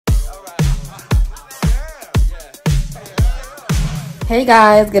Hey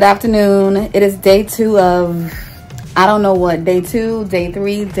guys, good afternoon. It is day 2 of, I don't know what, day 2, day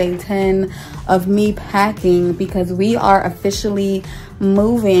 3, day 10 of me packing because we are officially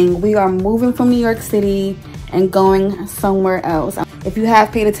moving. We are moving from New York City and going somewhere else. If you have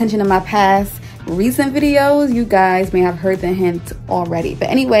paid attention to my past recent videos, you guys may have heard the hint already. But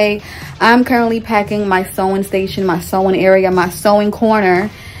anyway, I'm currently packing my sewing station, my sewing area, my sewing corner.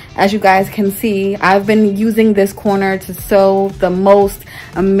 As you guys can see, I've been using this corner to sew the most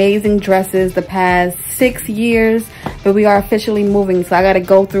amazing dresses the past 6 years, but we are officially moving. So I gotta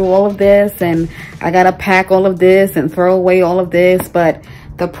go through all of this and I gotta pack all of this and throw away all of this, but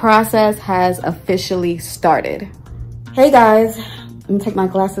the process has officially started. Hey guys, let me take my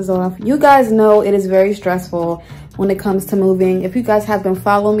glasses off. You guys know it is very stressful when it comes to moving. If you guys have been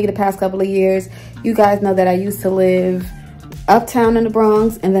following me the past couple of years, you guys know that I used to live uptown in the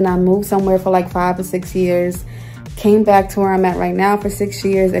Bronx, and then I moved somewhere for like 5 or 6 years, came back to where I'm at right now for 6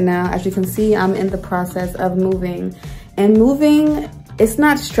 years, and now as you can see, I'm in the process of moving. And moving, it's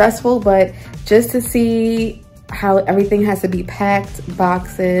not stressful, but just to see how everything has to be packed,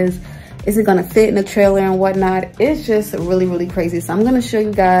 boxes, is it gonna fit in the trailer and whatnot, it's just really crazy. So I'm gonna show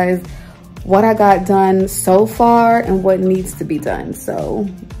you guys what I got done so far and what needs to be done. So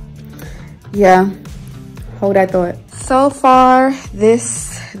yeah, hold that thought. So far,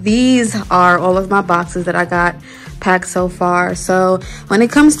 these are all of my boxes that I got packed so far. So when it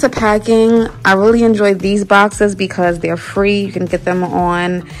comes to packing, I really enjoy these boxes because they're free. You can get them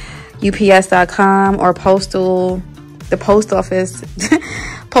on UPS.com or the post office,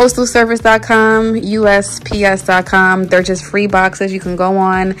 postalservice.com, USPS.com. They're just free boxes you can go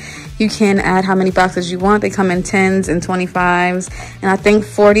on. You can add how many boxes you want. They come in 10s and 25s, and I think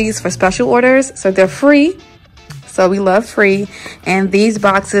 40s for special orders. So they're free. So we love free. And these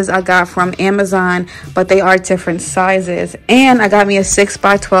boxes I got from Amazon, but they are different sizes. And I got me a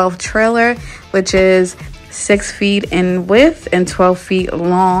 6x12 trailer, which is 6 feet in width and 12 feet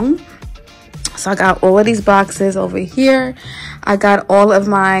long. So I got all of these boxes over here. I got all of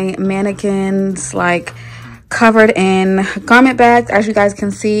my mannequins like covered in garment bags, as you guys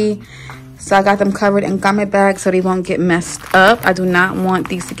can see. So I got them covered in garment bags so they won't get messed up. I do not want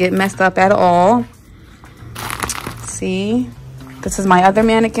these to get messed up at all. See, this is my other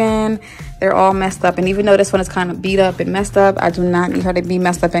mannequin. They're all messed up, and even though this one is kind of beat up and messed up, I do not need her to be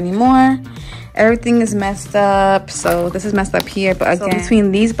messed up anymore. Everything is messed up. So this is messed up here, but again, so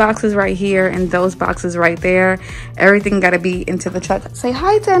between these boxes right here and those boxes right there, everything got to be into the truck. Say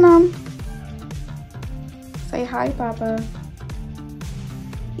hi, Denim. Say hi, Papa.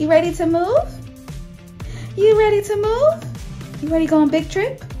 You ready to move? You ready to move? You ready to go on big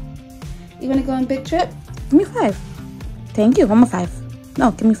trip? You want to go on big trip? Give me 5. Thank you. 1 more 5.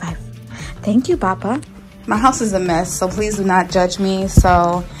 No, give me 5. Thank you, Papa. My house is a mess, so please do not judge me.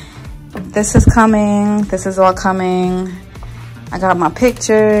 So this is coming. This is all coming. I got my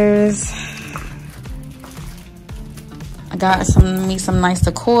pictures. I got some nice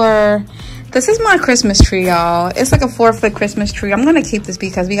decor. This is my Christmas tree, y'all. It's like a 4-foot Christmas tree. I'm gonna keep this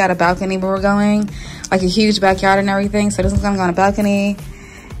because we got a balcony where we're going, like a huge backyard and everything. So this is gonna go on a balcony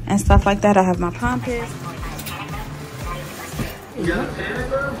and stuff like that. I have my pom pits. Yeah.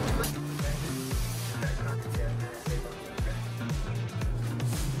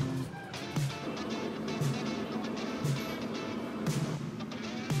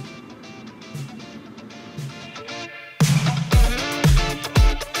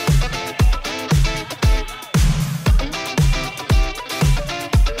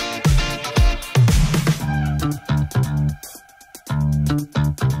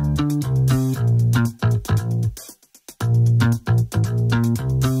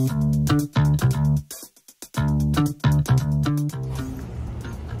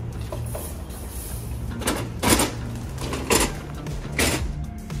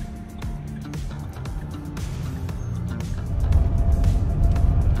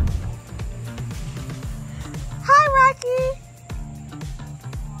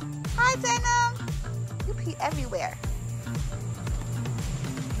 Hi, Denim. You pee everywhere.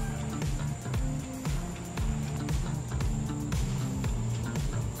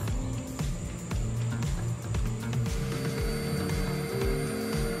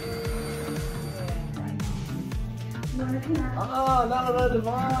 Oh, not a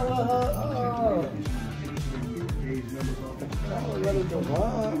Devon. Oh, not a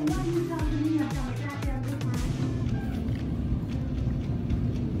Devon.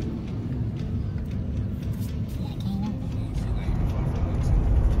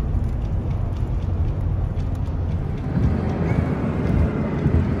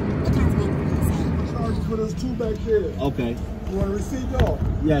 two back there. Okay. You want a receipt, though?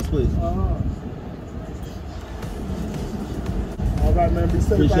 Yes, please. All right, man. Be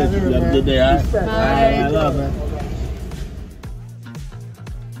safe Appreciate out you. here, You have a man. good day, all right? Respect. All right, I love, man. Okay.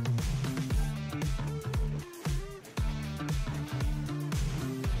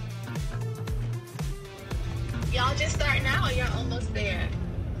 Y'all just starting out or you're almost there?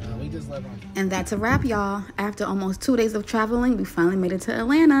 We just left on. And that's a wrap, y'all. After almost 2 days of traveling, we finally made it to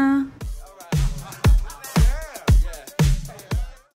Atlanta.